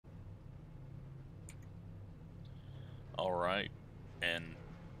Alright, an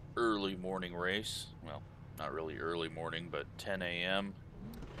early morning race. Well, not really early morning, but 10 a.m.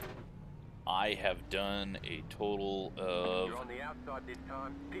 I have done a total of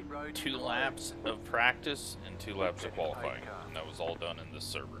 2 laps of practice and 2 laps of qualifying, and that was all done in this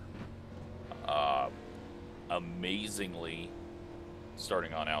server. Amazingly,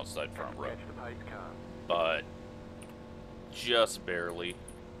 starting on outside front row, but just barely.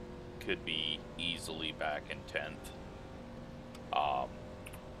 Could be easily back in 10th,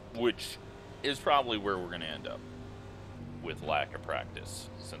 which is probably where we're going to end up with lack of practice,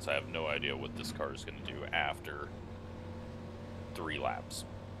 since I have no idea what this car is going to do after 3 laps.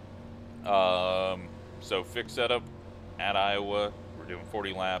 So fixed setup at Iowa. We're doing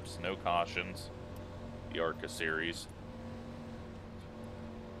 40 laps, no cautions, the ARCA series.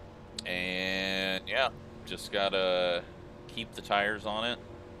 And yeah, just gotta keep the tires on it,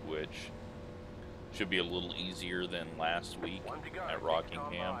 which should be a little easier than last week at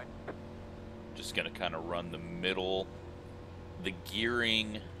Rockingham. Just gonna kind of run the middle. The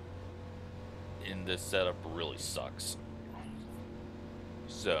gearing in this setup really sucks,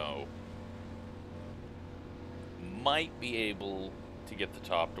 so might be able to get the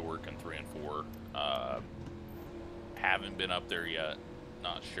top to work in 3 and 4. Haven't been up there yet,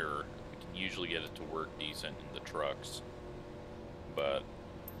 not sure. I can usually get it to work decent in the trucks, but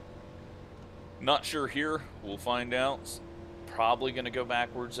not sure here. We'll find out. Probably going to go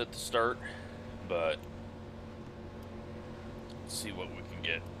backwards at the start, but let's see what we can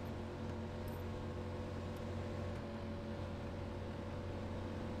get.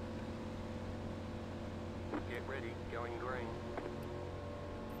 Get ready, going green.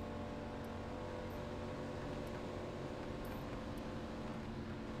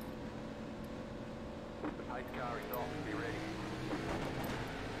 The pace car is off, be ready.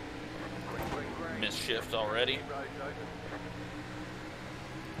 Missed shift already.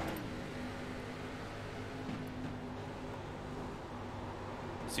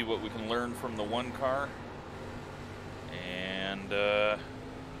 See what we can learn from the one car and go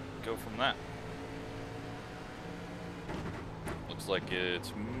from that. Looks like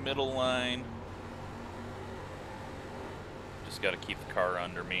it's middle line. Just got to keep the car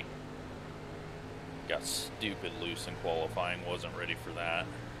under me. Got stupid loose in qualifying, wasn't ready for that.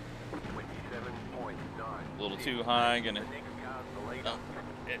 27.9. A little too high, gonna. Oh,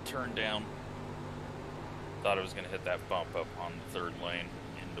 it turned down. Thought I was gonna hit that bump up on the 3rd lane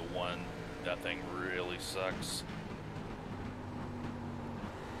into 1. That thing really sucks.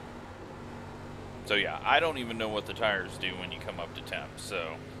 So yeah, I don't even know what the tires do when you come up to temp.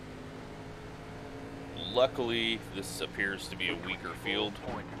 So luckily, this appears to be a weaker field.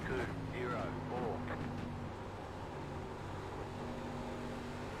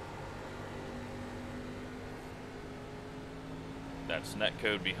 That's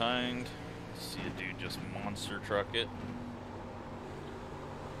netcode behind. See a dude just monster truck it.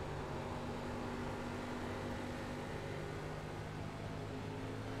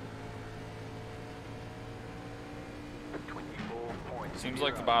 Seems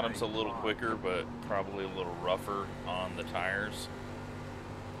like the bottom's a little quicker, but probably a little rougher on the tires.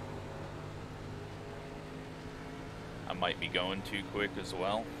 I might be going too quick as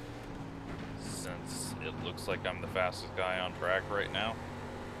well, since it looks like I'm the fastest guy on track right now.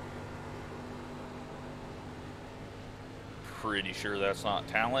 Pretty sure that's not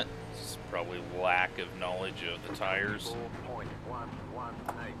talent. It's probably lack of knowledge of the tires.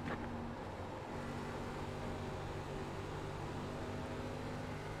 4.118.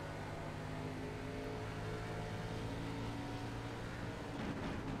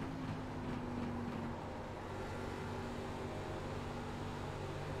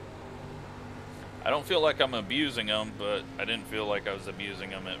 I don't feel like I'm abusing them, but I didn't feel like I was abusing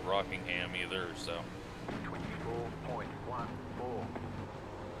them at Rockingham either, so. 24.14.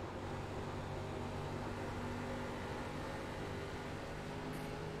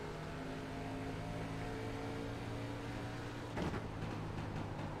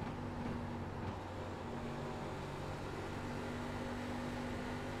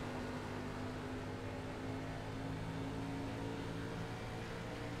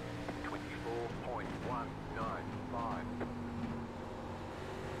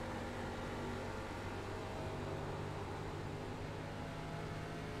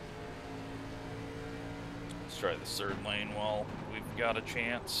 Let's try the 3rd lane while we've got a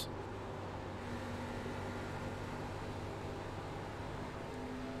chance.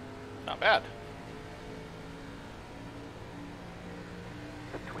 Not bad.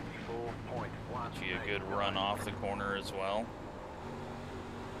 24.1. Get you a good run off the corner as well.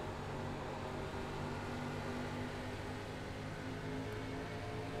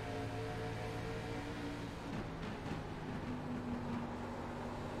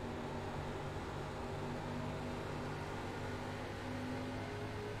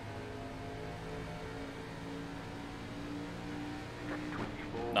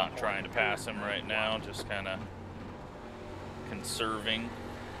 Not trying to pass him right now, just kind of conserving.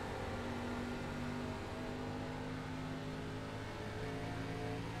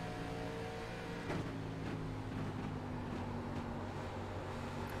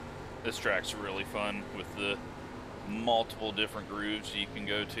 This track's really fun with the multiple different grooves you can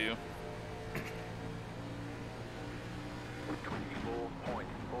go to.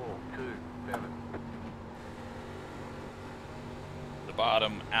 24.427. The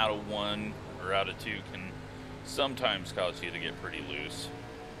bottom out of 1 or out of 2 can sometimes cause you to get pretty loose.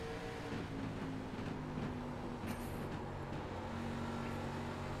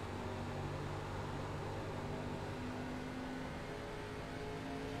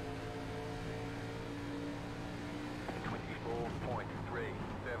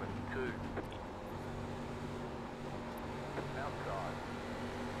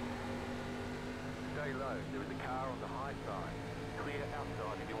 There is a car on the high side. Clear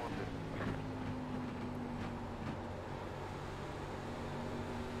outside if you want it.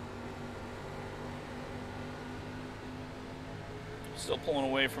 Still pulling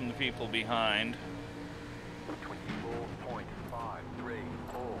away from the people behind.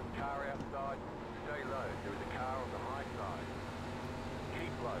 24.534. Car outside. Stay low. There is a car on the high side.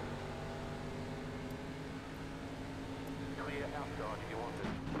 Keep low. Clear outside if you want it.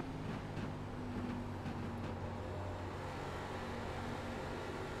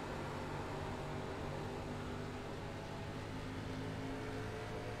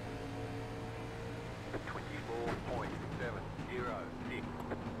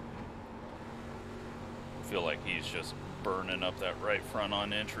 Feel like he's just burning up that right front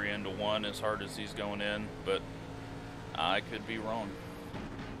on entry into 1 as hard as he's going in, but I could be wrong.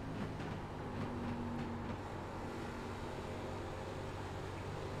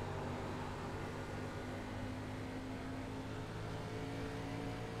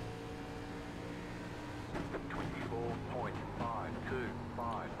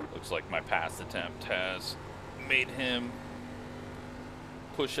 Looks like my pass attempt has made him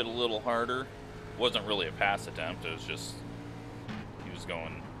push it a little harder. Wasn't really a pass attempt, it was just he was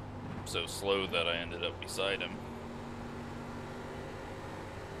going so slow that I ended up beside him.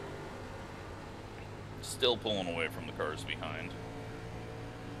 Still pulling away from the cars behind.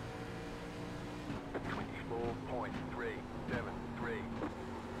 24.373.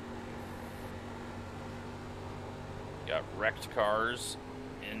 Got wrecked cars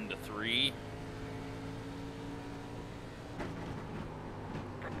into 3.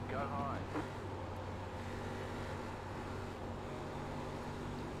 Go high.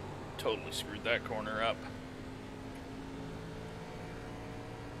 Totally screwed that corner up.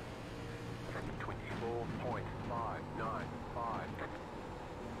 24.595.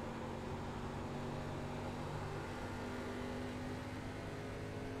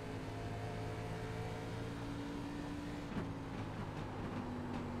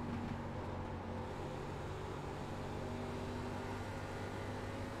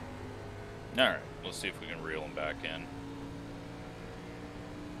 Alright, let's see if we can reel him back in.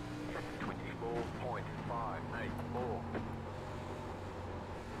 24.584.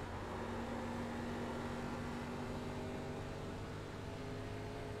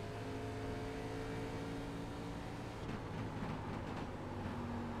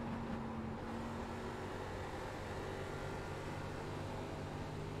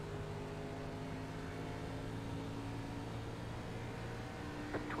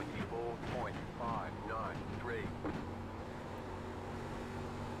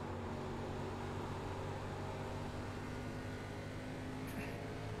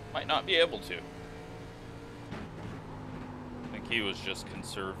 Might not be able to. I think he was just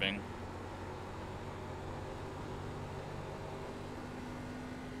conserving.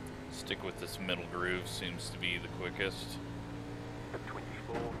 Stick with this middle groove, seems to be the quickest.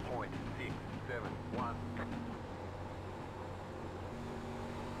 24.671.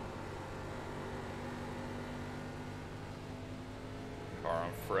 Car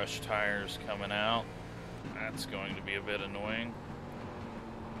on fresh tires coming out. That's going to be a bit annoying.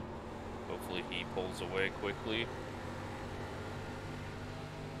 Hopefully he pulls away quickly.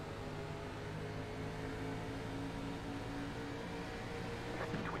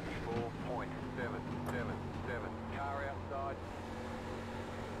 Car outside.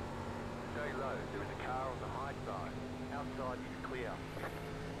 Stay low. There is a car on the high side. Outside is clear.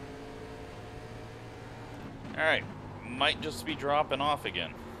 Alright, might just be dropping off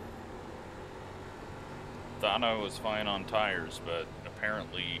again. Thought I was fine on tires, but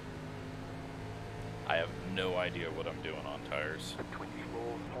apparently I have no idea what I'm doing on tires.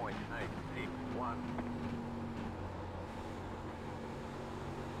 24.861.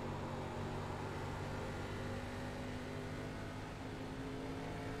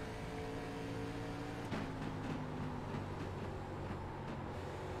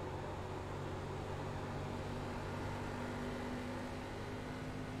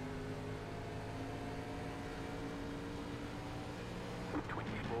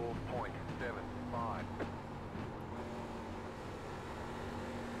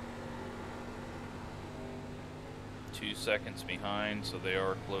 2 seconds behind, so they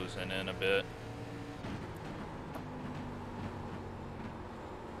are closing in a bit.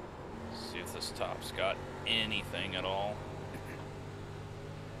 See if this top's got anything at all.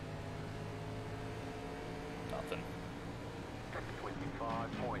 Nothing.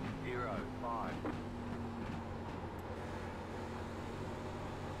 25.05.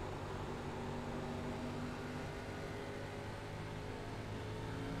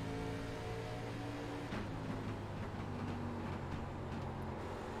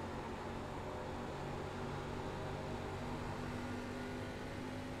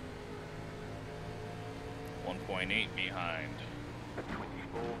 .8 behind.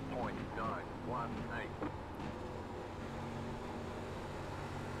 24.918.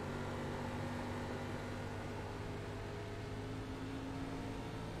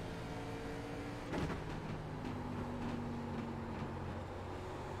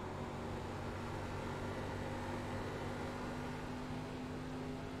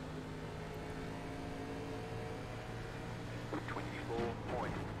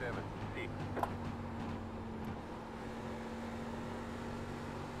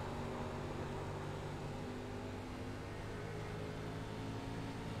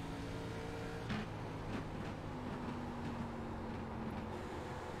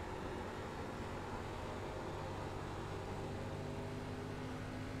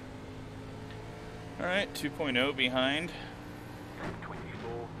 Alright, 2.0 behind.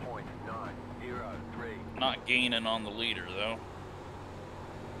 24.903. Not gaining on the leader, though.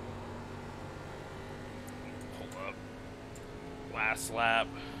 Pull up. Last lap.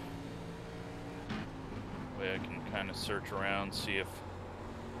 Way I can kind of search around, see if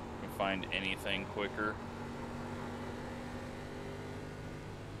I can find anything quicker.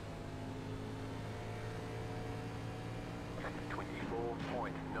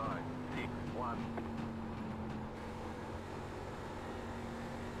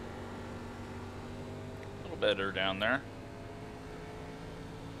 Better down there.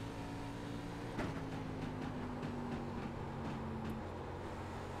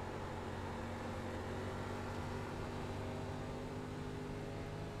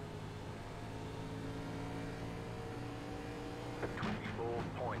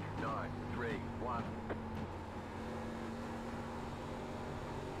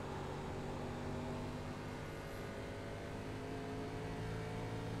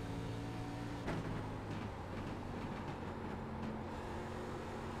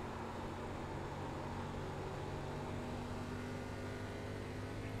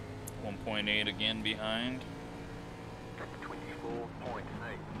 .8 again behind.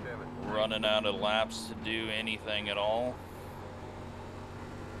 24.87. Running out of laps to do anything at all.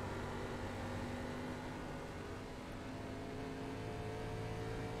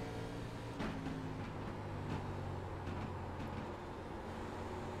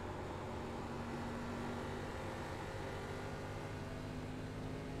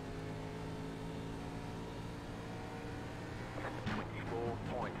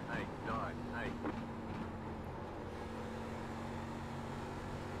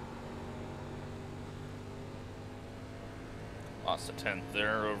 Lost a 10th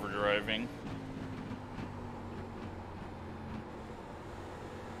there, overdriving.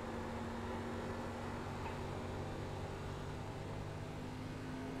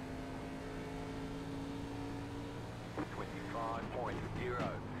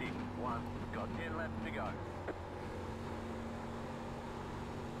 Got 10 laps to go.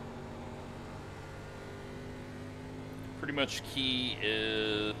 Pretty much key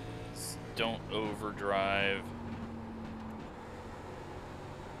is don't overdrive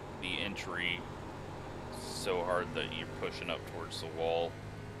the entry so hard that you're pushing up towards the wall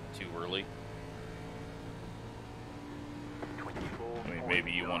too early. I mean,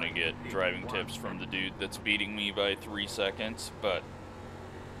 maybe you want to get driving tips from the dude that's beating me by 3 seconds, but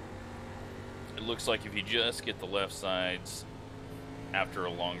it looks like if you just get the left sides after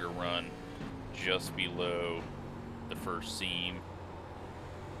a longer run, just below the first seam,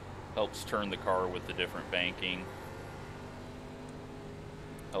 helps turn the car with the different banking.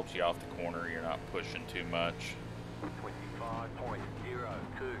 Helps you off the corner, you're not pushing too much. 25.029.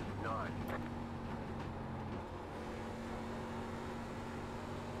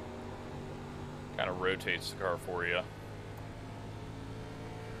 Kind of rotates the car for you.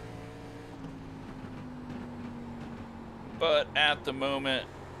 But at the moment,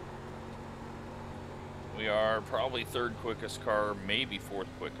 we are probably third quickest car, maybe fourth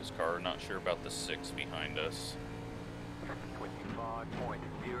quickest car. Not sure about the 6 behind us. 25.039.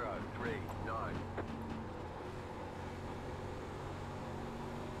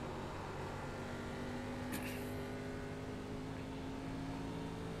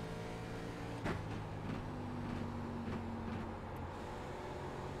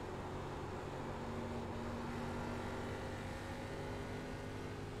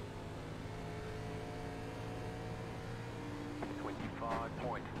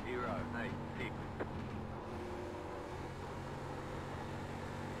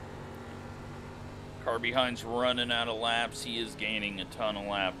 Car behind's running out of laps. He is gaining a ton of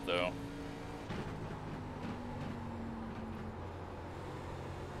lap, though.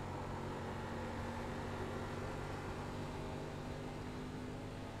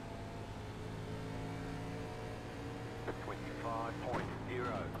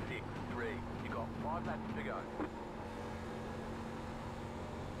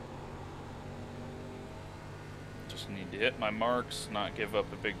 Just need to hit my marks, not give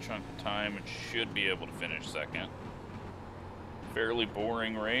up a big chunk of time, and should be able to finish second. Fairly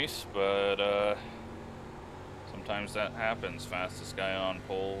boring race, but sometimes that happens. Fastest guy on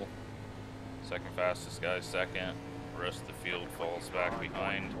pole, second fastest guy second. The rest of the field falls back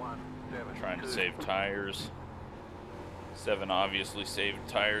behind, trying to save tires. 7 obviously saved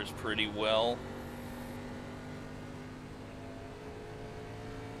tires pretty well.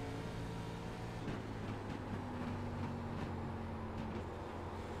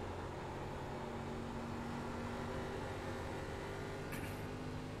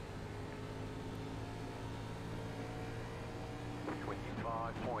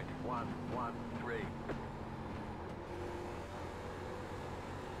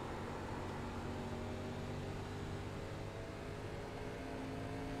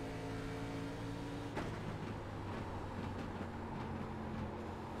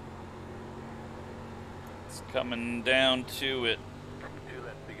 It's coming down to it. 2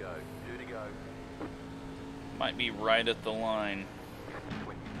 left to go. 2 to go. Might be right at the line.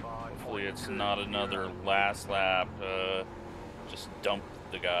 Hopefully it's not another last lap. Just dump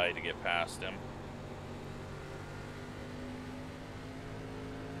the guy to get past him.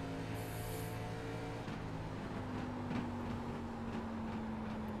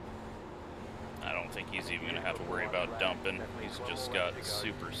 I don't think he's even going to have to worry about dumping. He's just got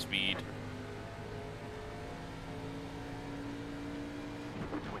super speed.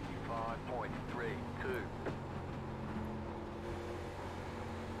 25.32.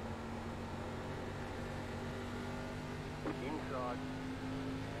 Inside.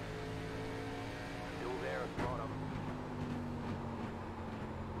 Still there at bottom.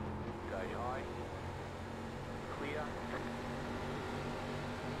 Stay high. Clear.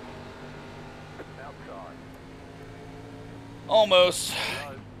 Outside. Almost.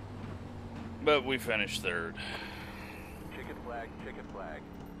 Low. But we finished third. Checkered flag, checkered flag.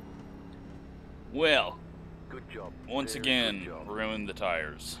 Well, Good job. once Very again, good job. ruined the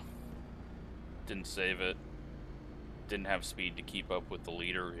tires. Didn't save it. Didn't have speed to keep up with the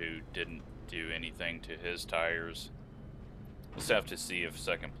leader, who didn't do anything to his tires. We'll just have to see if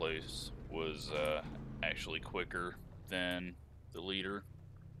second place was actually quicker than the leader.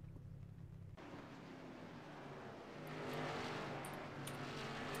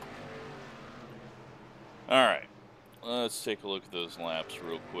 Alright, let's take a look at those laps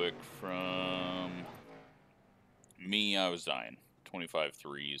real quick. From me, I was dying. 25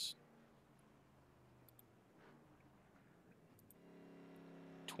 threes.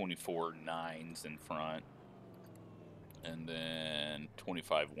 24 nines in front. And then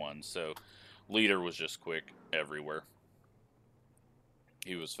 25 ones. So, leader was just quick everywhere.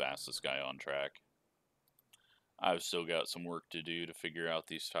 He was fastest guy on track. I've still got some work to do to figure out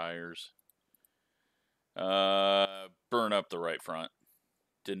these tires. Burn up the right front.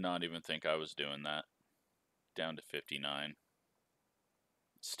 Did not even think I was doing that. Down to 59.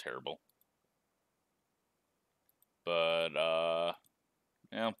 It's terrible. But,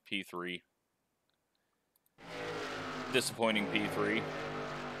 yeah, P3. Disappointing P3.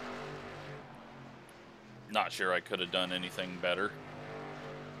 Not sure I could have done anything better.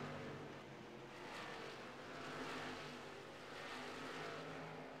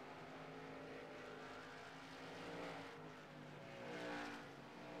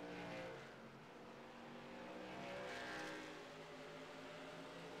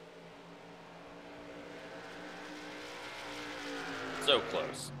 So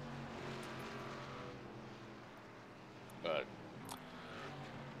close. But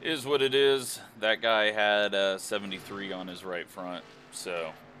is what it is. That guy had 73 on his right front,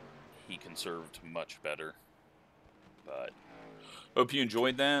 so he conserved much better. But hope you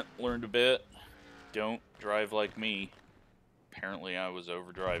enjoyed that, learned a bit. Don't drive like me. Apparently I was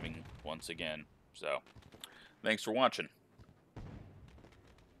overdriving once again. So thanks for watching.